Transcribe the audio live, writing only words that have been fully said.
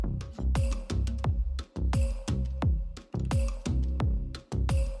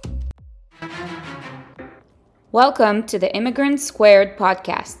Welcome to the Immigrant Squared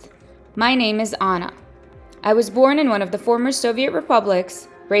podcast. My name is Anna. I was born in one of the former Soviet republics,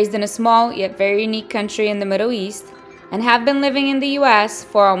 raised in a small yet very unique country in the Middle East, and have been living in the US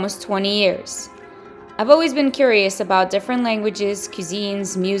for almost 20 years. I've always been curious about different languages,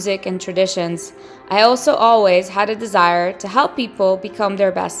 cuisines, music, and traditions. I also always had a desire to help people become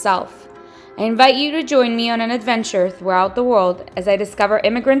their best self. I invite you to join me on an adventure throughout the world as I discover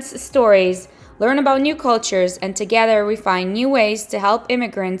immigrants' stories, learn about new cultures, and together we find new ways to help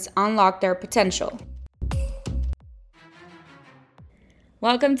immigrants unlock their potential.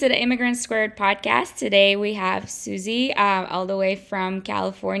 Welcome to the Immigrant Squared podcast. Today we have Suzy, all the way from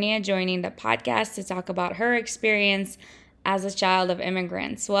California, joining the podcast to talk about her experience as a child of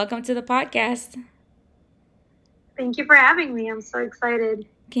immigrants. Welcome to the podcast. Thank you for having me. I'm so excited.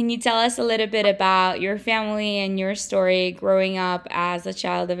 Can you tell us a little bit about your family and your story growing up as a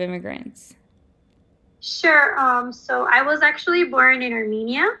child of immigrants? Sure. So I was actually born in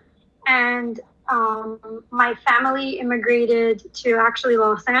Armenia, and my family immigrated to actually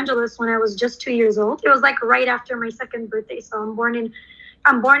Los Angeles when I was just 2 years old. It was like right after my second birthday. So I'm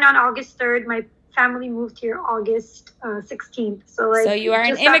born on August 3rd. My family moved here August 16th. So you are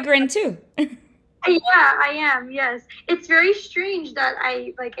an immigrant too. Yeah, I am. Yes, it's very strange that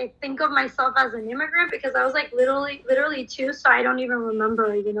I think of myself as an immigrant because I was like literally two, so I don't even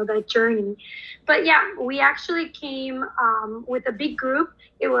remember that journey. But yeah, we actually came with a big group.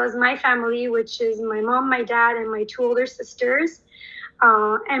 It was my family, which is my mom, my dad, and my two older sisters,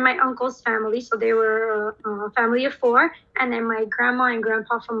 and my uncle's family. So they were a family of four, and then my grandma and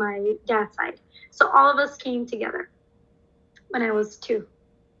grandpa from my dad's side. So all of us came together when I was two.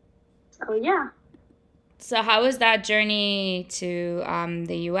 So yeah. So how was that journey to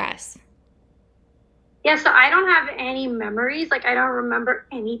the U.S.? Yeah, so I don't have any memories. Like, I don't remember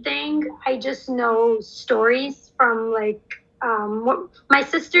anything. I just know stories from, what my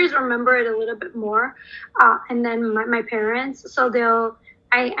sisters remember it a little bit more, and then my parents. So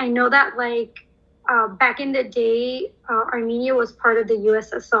I know that, back in the day, Armenia was part of the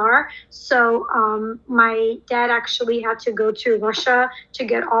USSR. So my dad actually had to go to Russia to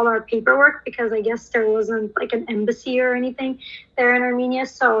get all our paperwork because I guess there wasn't like an embassy or anything there in Armenia.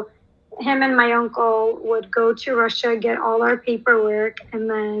 So him and my uncle would go to Russia, get all our paperwork, and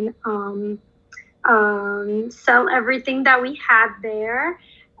then sell everything that we had there,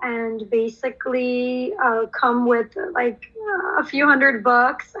 and basically come with a few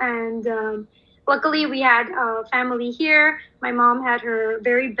 $100. And luckily, we had a family here. My mom had her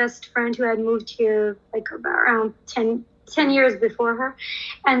very best friend who had moved here about around 10 years before her.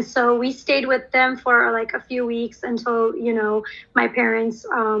 And so we stayed with them for a few weeks until, my parents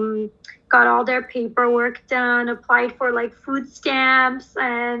got all their paperwork done, applied for food stamps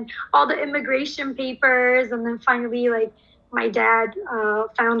and all the immigration papers. And then finally, my dad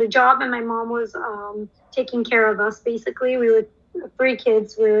found a job and my mom was taking care of us. Basically, we were three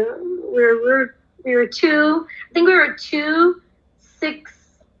kids. We were two. I think we were 2, 6,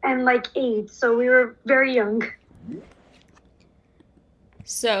 and 8. So we were very young.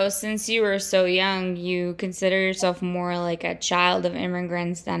 So since you were so young, you consider yourself more like a child of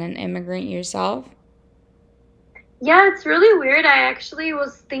immigrants than an immigrant yourself? Yeah, it's really weird.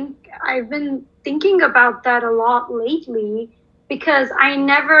 I've been thinking about that a lot lately because I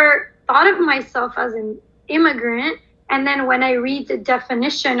never thought of myself as an immigrant. And then when I read the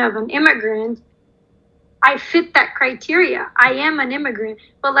definition of an immigrant, I fit that criteria. I am an immigrant.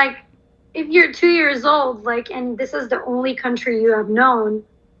 But if you're 2 years old, and this is the only country you have known,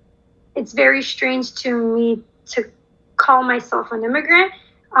 it's very strange to me to call myself an immigrant.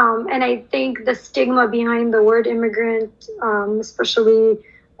 And I think the stigma behind the word immigrant, especially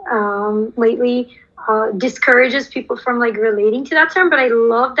lately, discourages people from relating to that term. But I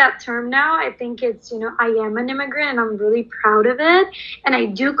love that term now. I think it's, I am an immigrant and I'm really proud of it. And I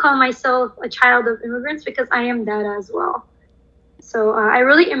do call myself a child of immigrants because I am that as well. So I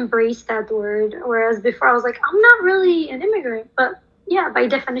really embrace that word. Whereas before I was like, I'm not really an immigrant, but yeah, by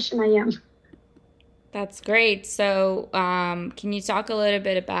definition, I am. That's great. So can you talk a little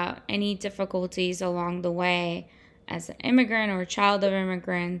bit about any difficulties along the way as an immigrant or child of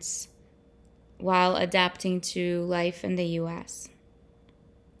immigrants while adapting to life in the U.S.?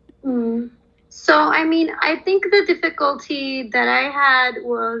 So, I think the difficulty that I had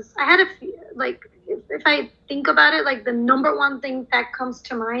a few, if I think about it, the number one thing that comes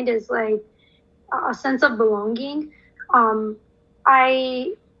to mind is a sense of belonging.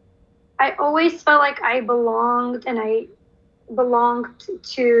 I always felt like I belonged, and I belonged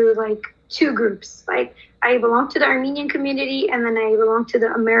to two groups. Like I belong to the Armenian community and then I belong to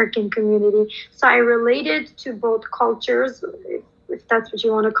the American community. So I related to both cultures, if that's what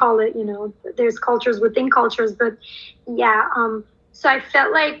you want to call it. There's cultures within cultures, but yeah. So I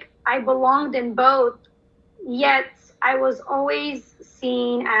felt like I belonged in both, yet I was always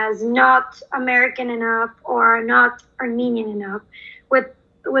seen as not American enough or not Armenian enough.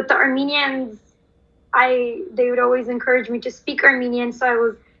 With the Armenians, they would always encourage me to speak Armenian, so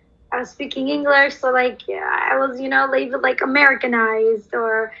I was speaking English, so like yeah, I was labeled like Americanized,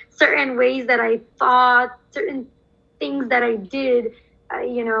 or certain ways that I thought, certain things that I did,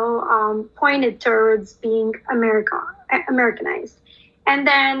 pointed towards being Americanized. And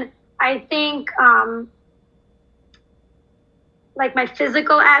then I think like my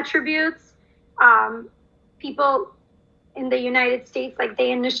physical attributes, people in the United States, like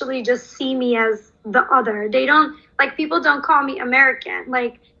they initially just see me as the other. They don't like, people don't call me American.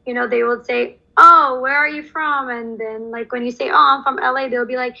 Like, they would say, "Oh, where are you from?" And then like when you say, "Oh, I'm from LA," they'll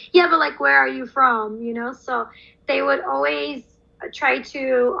be like, "Yeah, but like where are you from?" So they would always try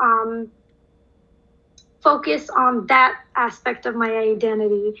to focus on that aspect of my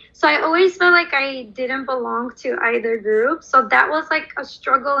identity. So I always felt like I didn't belong to either group. So that was like a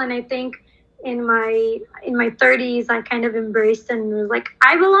struggle, and I think in my 30s I kind of embraced and was like,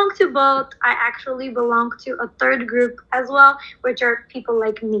 I belong to both. I actually belong to a third group as well, which are people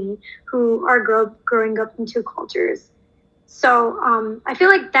like me who are growing up in two cultures. So I feel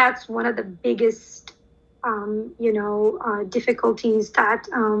like that's one of the biggest difficulties that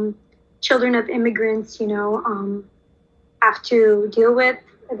children of immigrants have to deal with,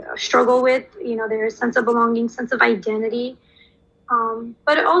 struggle with, their sense of belonging, sense of identity.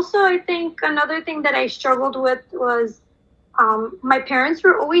 But also, I think another thing that I struggled with was my parents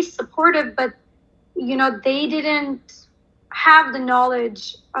were always supportive, but they didn't have the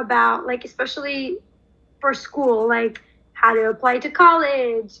knowledge about, like, especially for school, like how to apply to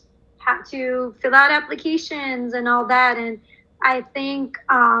college, how to fill out applications, and all that. And I think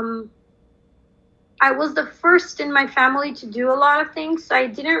I was the first in my family to do a lot of things, so I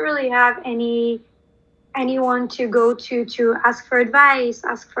didn't really have anyone to go to ask for advice,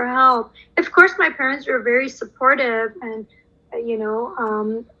 ask for help. Of course, my parents were very supportive, and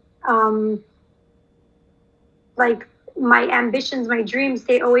like my ambitions, my dreams,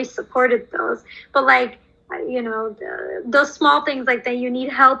 they always supported those. But like those small things like that you need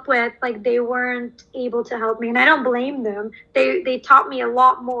help with, like they weren't able to help me, and I don't blame them. They taught me a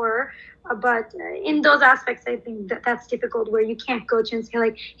lot more. But in those aspects, I think that's difficult, where you can't go to and say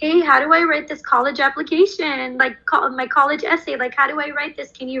like, "Hey, how do I write this college application? Like my college essay, like how do I write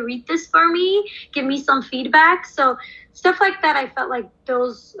this? Can you read this for me? Give me some feedback." So stuff like that, I felt like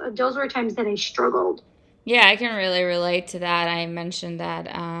those were times that I struggled. Yeah, I can really relate to that. I mentioned that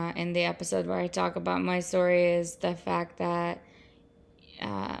in the episode where I talk about my story, is the fact that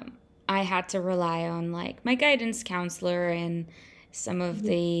I had to rely on like my guidance counselor and some of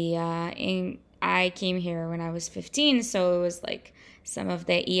the I came here when I was 15, so it was like some of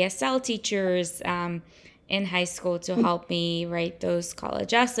the ESL teachers in high school to help me write those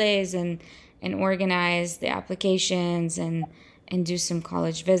college essays and organize the applications and do some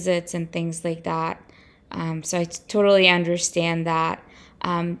college visits and things like that. So I totally understand that.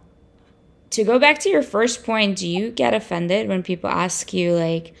 To go back to your first point, do you get offended when people ask you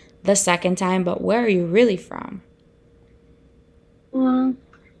like the second time, but where are you really from?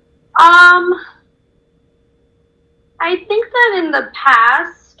 I think that in the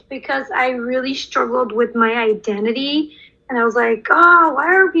past, because I really struggled with my identity, and I was like, oh, why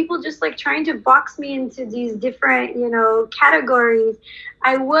are people just like trying to box me into these different, categories?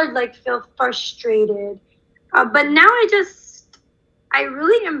 I would like feel frustrated. But now I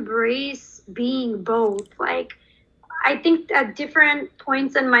really embrace being both. Like, I think at different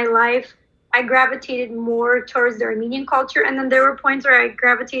points in my life, I gravitated more towards the Armenian culture, and then there were points where I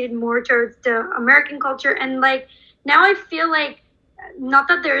gravitated more towards the American culture. And like now, I feel like not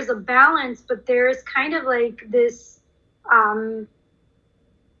that there is a balance, but there is kind of like this.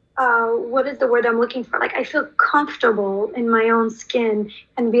 What is the word I'm looking for? Like I feel comfortable in my own skin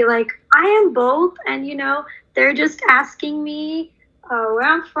and be like, I am both, and they're just asking me where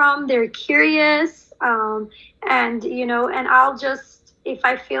I'm from. They're curious, and I'll just, if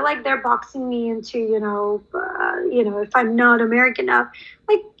I feel like they're boxing me into if I'm not American enough,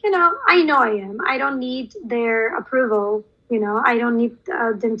 like I know I am. I don't need their approval. I don't need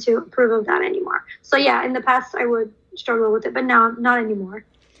them to approve of that anymore. So yeah, in the past I would struggle with it, but now not anymore.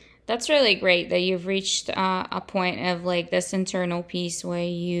 That's really great that you've reached a point of like this internal peace where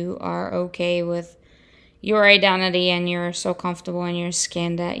you are okay with your identity and you're so comfortable in your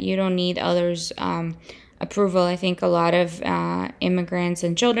skin that you don't need others' approval. I think a lot of immigrants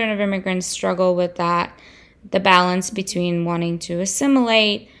and children of immigrants struggle with that, the balance between wanting to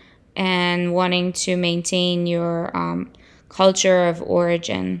assimilate and wanting to maintain your culture of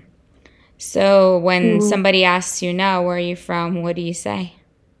origin. So when Mhm. somebody asks you now, where are you from? What do you say?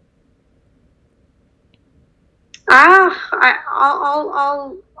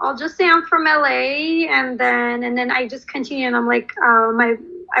 I'll just say I'm from LA, and then I just continue, and I'm like,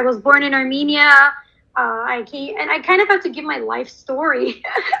 I was born in Armenia. I came, and I kind of have to give my life story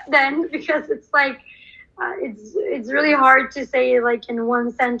then, because it's like, it's really hard to say like in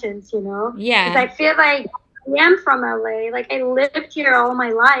one sentence, because Yeah. I feel like I am from LA. Like I lived here all my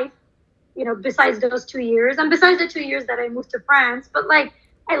life, besides those 2 years, and besides the 2 years that I moved to France. But like,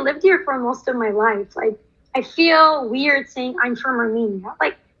 I lived here for most of my life. Like, I feel weird saying I'm from Armenia.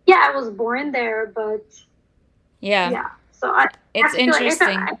 Like, yeah, I was born there, but Yeah. yeah. So I It's have to feel like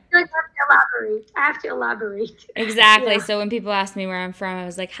interesting. I feel like I have to elaborate. I have to elaborate. Exactly. Yeah. So when people ask me where I'm from, I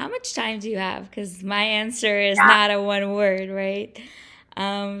was like, how much time do you have? Because my answer is Yeah. not a one word, right?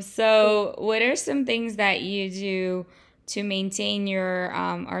 So, what are some things that you do to maintain your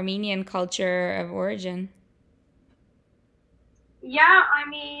Armenian culture of origin? Yeah, I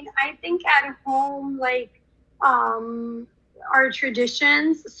mean, I think at home, like, um, our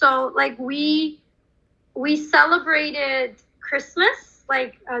traditions. So, like, we celebrated Christmas,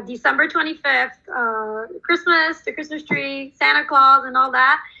 like December 25th, Christmas, the Christmas tree, Santa Claus, and all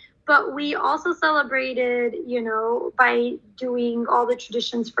that. But we also celebrated, by doing all the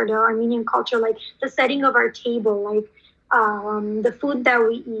traditions for the Armenian culture, like the setting of our table, like the food that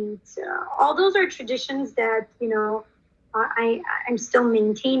we eat. All those are traditions that, I'm still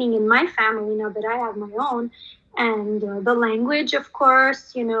maintaining in my family now that I have my own. And the language, of course,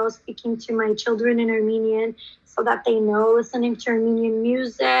 speaking to my children in Armenian so that they know, listening to Armenian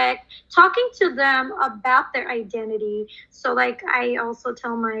music, talking to them about their identity. So, like, I also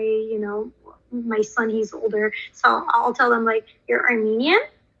tell my son, he's older, so I'll tell them, like, you're Armenian,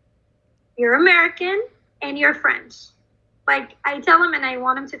 you're American, and you're French. Like, I tell him, and I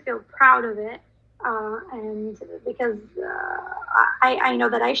want him to feel proud of it. And because I know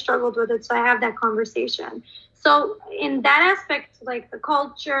that I struggled with it, so I have that conversation. So in that aspect, like the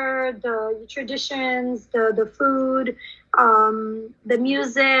culture, the traditions, the food, the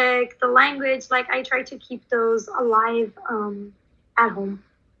music, the language, like I try to keep those alive at home.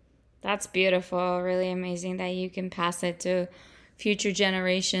 That's beautiful. Really amazing that you can pass it to future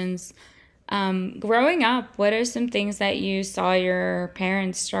generations. Growing up, what are some things that you saw your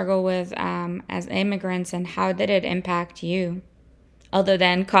parents struggle with as immigrants, and how did it impact you, other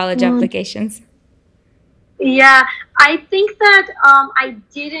than college Mm. applications? Yeah, I think that I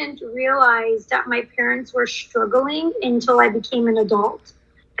didn't realize that my parents were struggling until I became an adult.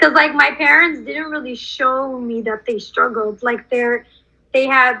 Because like my parents didn't really show me that they struggled. Like they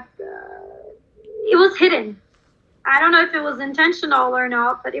had, it was hidden. I don't know if it was intentional or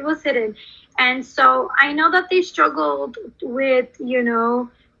not, but it was hidden. And so I know that they struggled with,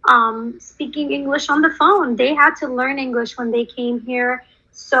 speaking English on the phone. They had to learn English when they came here.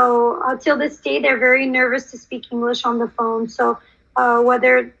 So till this day, they're very nervous to speak English on the phone. So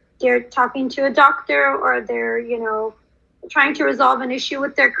whether they're talking to a doctor or they're, trying to resolve an issue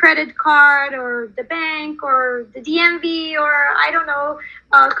with their credit card or the bank or the DMV or I don't know,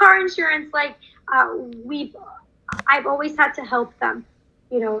 car insurance, like we I've always had to help them,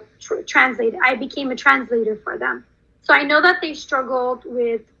 translate. I became a translator for them. So I know that they struggled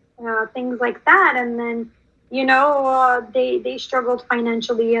with things like that. And then, they struggled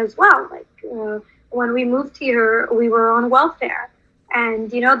financially as well. Like when we moved here, we were on welfare. And,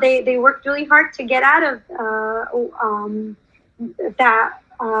 they worked really hard to get out of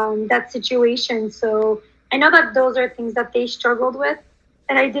that situation. So I know that those are things that they struggled with,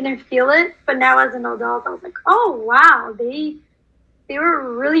 and I didn't feel it. But now as an adult, I was like, oh wow, they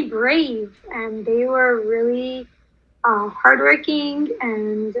were really brave and they were really hardworking,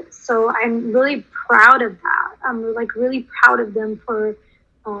 and so I'm really proud of that. I'm like really proud of them for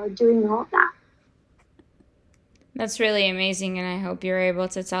doing all of that. That's really amazing, and I hope you're able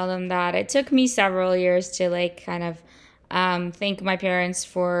to tell them that. It took me several years to like kind of thank my parents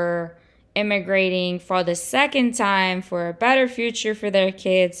for immigrating for the second time for a better future for their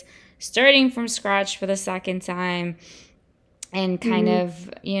kids, starting from scratch for the second time, and kind Mm-hmm.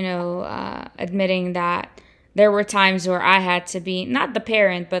 of, admitting that there were times where I had to be not the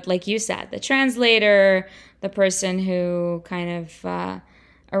parent, but like you said, the translator, the person who kind of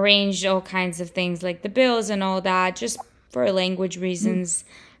arranged all kinds of things like the bills and all that, just for language reasons.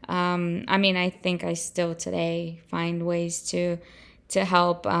 I mean, I think I still today find ways to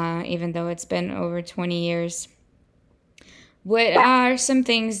help, even though it's been over 20 years. What are some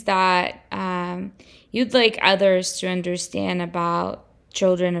things that you'd like others to understand about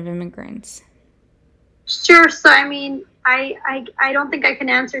children of immigrants? Sure. So, I mean, I don't think I can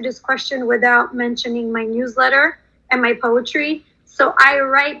answer this question without mentioning my newsletter and my poetry. So, I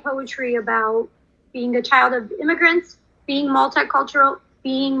write poetry about being a child of immigrants, being multicultural,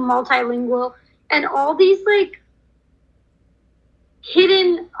 being multilingual, and all these like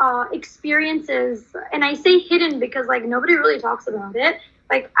hidden experiences. And I say hidden because like nobody really talks about it.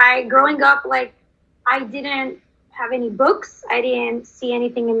 Like, growing up, like, I didn't have any books. I didn't see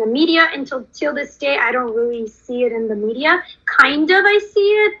anything in the media until till this day. I don't really see it in the media. Kind of, I see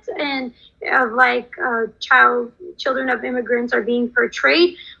it, and of like children of immigrants are being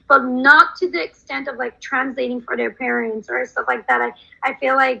portrayed, but not to the extent of like translating for their parents or stuff like that. I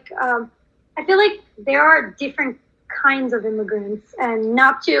feel like there are different kinds of immigrants, and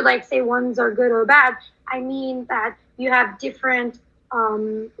not to like say ones are good or bad. I mean that you have different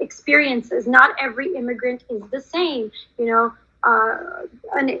experiences. Not every immigrant is the same. You know,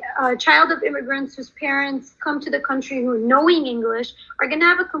 a child of immigrants whose parents come to the country who knowing English are going to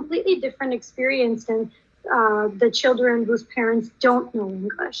have a completely different experience than the children whose parents don't know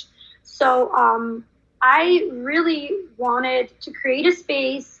English. So I really wanted to create a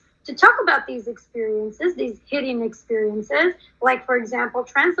space to talk about these experiences, these hidden experiences, like, for example,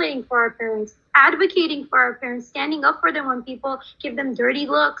 translating for our parents, advocating for our parents, standing up for them when people give them dirty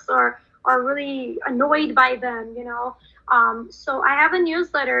looks or are really annoyed by them, you know. So I have a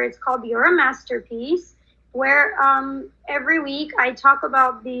newsletter. It's called You're a Masterpiece, where every week I talk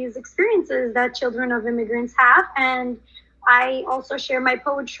about these experiences that children of immigrants have, and I also share my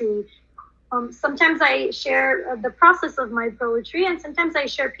poetry. Sometimes I share the process of my poetry, and sometimes I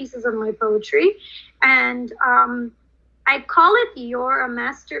share pieces of my poetry. And I call it You're a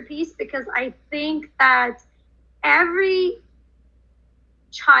Masterpiece because I think that every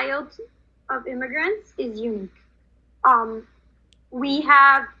child of immigrants is unique. We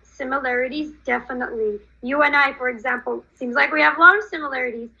have similarities, definitely. You and I, for example, seems like we have a lot of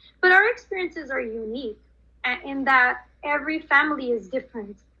similarities, but our experiences are unique in that every family is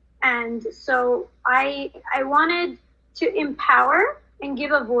different. And so I wanted to empower and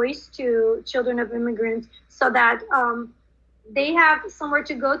give a voice to children of immigrants so that they have somewhere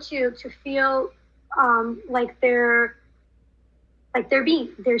to go to feel like they're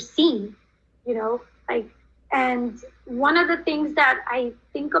seen, you know, like. And one of the things that I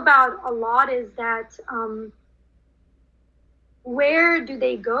think about a lot is that where do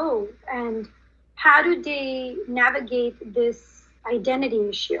they go and how do they navigate this identity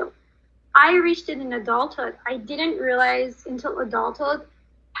issue? I reached it in adulthood. I didn't realize until adulthood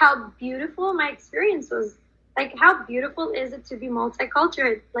how beautiful my experience was. Like, how beautiful is it to be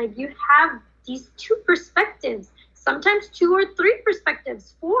multicultural? Like, you have these two perspectives, sometimes two or three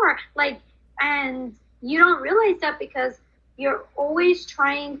perspectives, four, like, and you don't realize that because you're always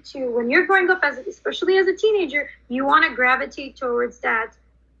trying to, when you're growing up, especially as a teenager, you want to gravitate towards that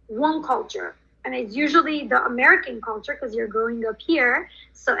one culture. And it's usually the American culture because you're growing up here.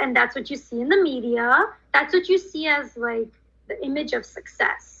 So, and that's what you see in the media. That's what you see as like the image of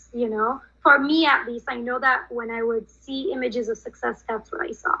success, you know? For me, at least, I know that when I would see images of success, that's what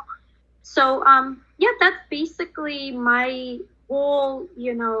I saw. So, yeah, that's basically my whole,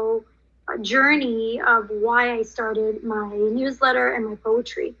 you know, journey of why I started my newsletter and my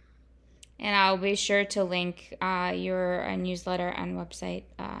poetry. And I'll be sure to link your newsletter and website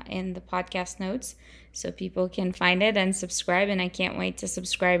in the podcast notes so people can find it and subscribe. And I can't wait to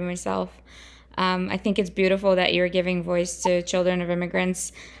subscribe myself. I think it's beautiful that you're giving voice to children of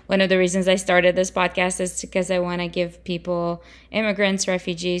immigrants. One of the reasons I started this podcast is because I want to give people, immigrants,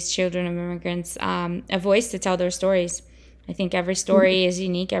 refugees, children of immigrants, a voice to tell their stories. I think every story is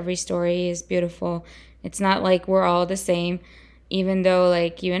unique. Every story is beautiful. It's not like we're all the same. Even though,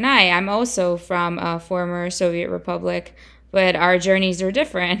 like you and I'm also from a former Soviet republic, but our journeys are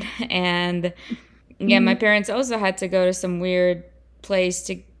different. And yeah, my parents also had to go to some weird place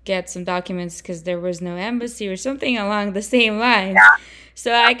to get some documents because there was no embassy or something along the same lines. Yeah.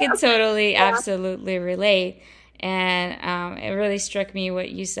 So I could totally, absolutely relate. And it really struck me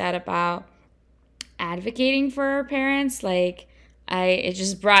what you said about advocating for our parents. Like, it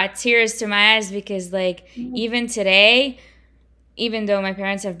just brought tears to my eyes because, like, even today, even though my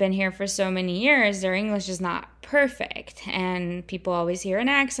parents have been here for so many years, their English is not perfect. And people always hear an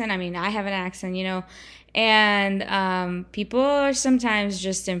accent. I mean, I have an accent, you know. And people are sometimes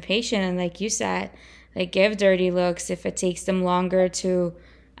just impatient. And like you said, like, give dirty looks if it takes them longer to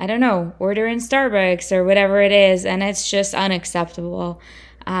I don't know, order in Starbucks or whatever it is, and it's just unacceptable.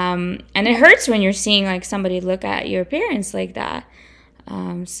 And it hurts when you're seeing like somebody look at your parents like that.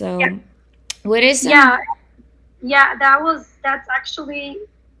 Yeah. What is Yeah, yeah, that's actually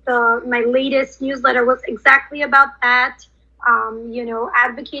my latest newsletter was exactly about that.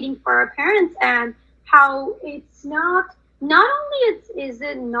 Advocating for our parents and how it's not only is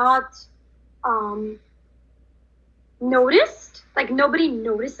it not um, noticed, like nobody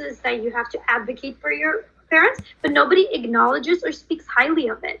notices that you have to advocate for your parents, but nobody acknowledges or speaks highly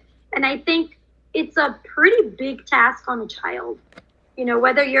of it. And I think it's a pretty big task on a child,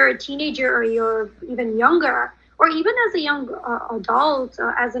 whether you're a teenager or you're even younger, or even as a young adult,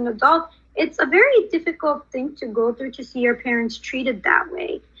 as an adult, it's a very difficult thing to go through to see your parents treated that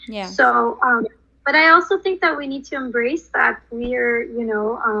way. Yeah. So, but I also think that we need to embrace that we're,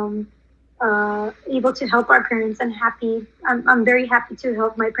 able to help our parents and happy. I'm very happy to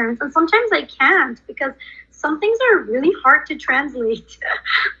help my parents. And sometimes I can't because some things are really hard to translate.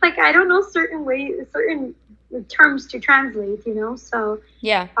 Like, I don't know certain terms to translate, so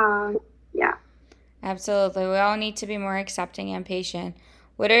Yeah. Yeah. Absolutely. We all need to be more accepting and patient.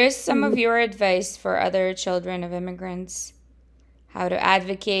 What is some of your advice for other children of immigrants? How to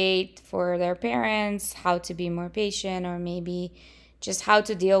advocate for their parents, how to be more patient, or maybe just how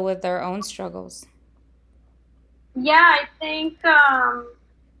to deal with their own struggles? Yeah,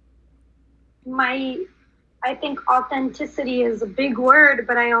 my I think authenticity is a big word,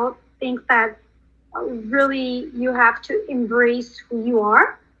 but I also think that really you have to embrace who you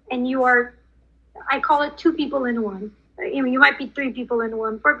are, and you are, I call it two people in one. You might be three people in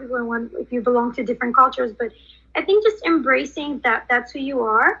one, four people in one if you belong to different cultures, but I think just embracing that that's who you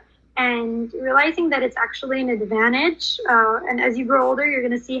are and realizing that it's actually an advantage. And as you grow older, you're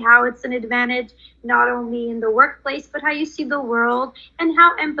going to see how it's an advantage, not only in the workplace, but how you see the world and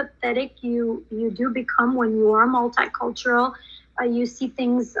how empathetic you do become when you are multicultural. You see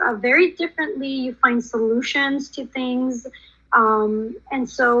things very differently. You find solutions to things, and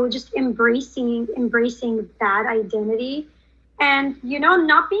so just embracing that identity, and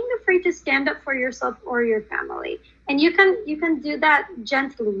not being afraid to stand up for yourself or your family. And you can do that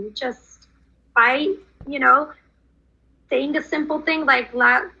gently, just by saying a simple thing like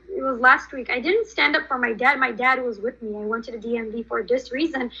it was last week. I didn't stand up for my dad. My dad was with me. I went to the DMV for this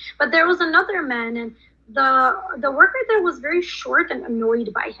reason, but there was another man, and the worker there was very short and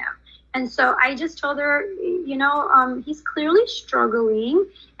annoyed by him. And so I just told her, he's clearly struggling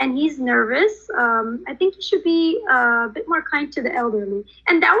and he's nervous. I think you should be a bit more kind to the elderly.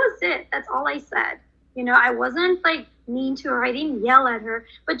 And that was it. That's all I said. I wasn't like mean to her. I didn't yell at her,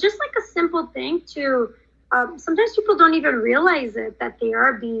 but just like a simple thing to, sometimes people don't even realize it, that they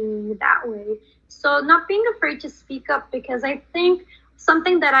are being that way. So not being afraid to speak up, because I think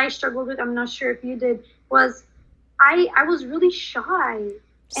something that I struggled with, I'm not sure if you did, was I was really shy.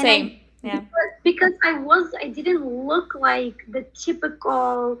 Same. Yeah. Because I didn't look like the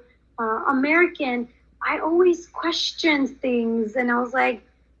typical American. I always questioned things, and I was like,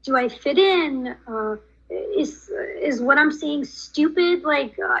 do I fit in? Is what I'm saying stupid?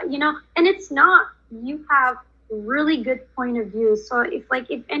 Like, and it's not. You have really good point of view. So if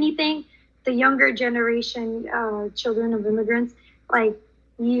anything, the younger generation, children of immigrants, like,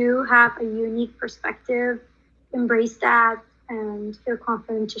 you have a unique perspective. Embrace that and feel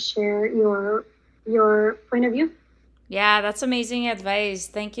confident to share your point of view. Yeah, that's amazing advice.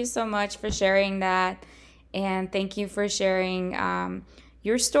 Thank you so much for sharing that. And thank you for sharing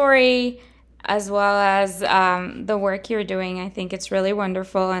your story as well as the work you're doing. I think it's really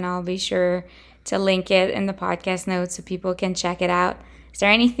wonderful, and I'll be sure to link it in the podcast notes so people can check it out. Is there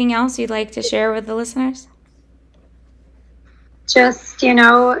anything else you'd like to share with the listeners? Just,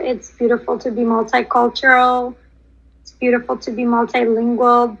 it's beautiful to be multicultural. It's beautiful to be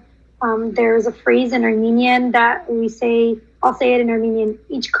multilingual. There's a phrase in Armenian that we say, I'll say it in Armenian,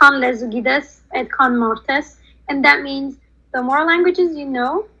 Ich kan lezugides et kan mortes. And that means the more languages you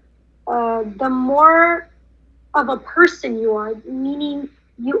know, the more of a person you are, meaning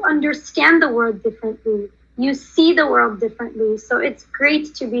you understand the world differently. You see the world differently. So it's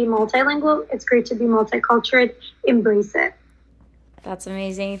great to be multilingual. It's great to be multicultural. Embrace it. That's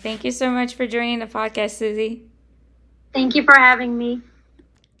amazing. Thank you so much for joining the podcast, Suzy. Thank you for having me.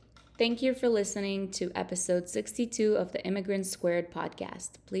 Thank you for listening to episode 62 of the Immigrant Squared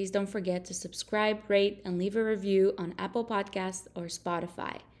podcast. Please don't forget to subscribe, rate, and leave a review on Apple Podcasts or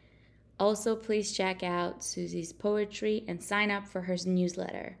Spotify. Also, please check out Suzy's poetry and sign up for her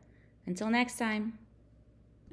newsletter. Until next time.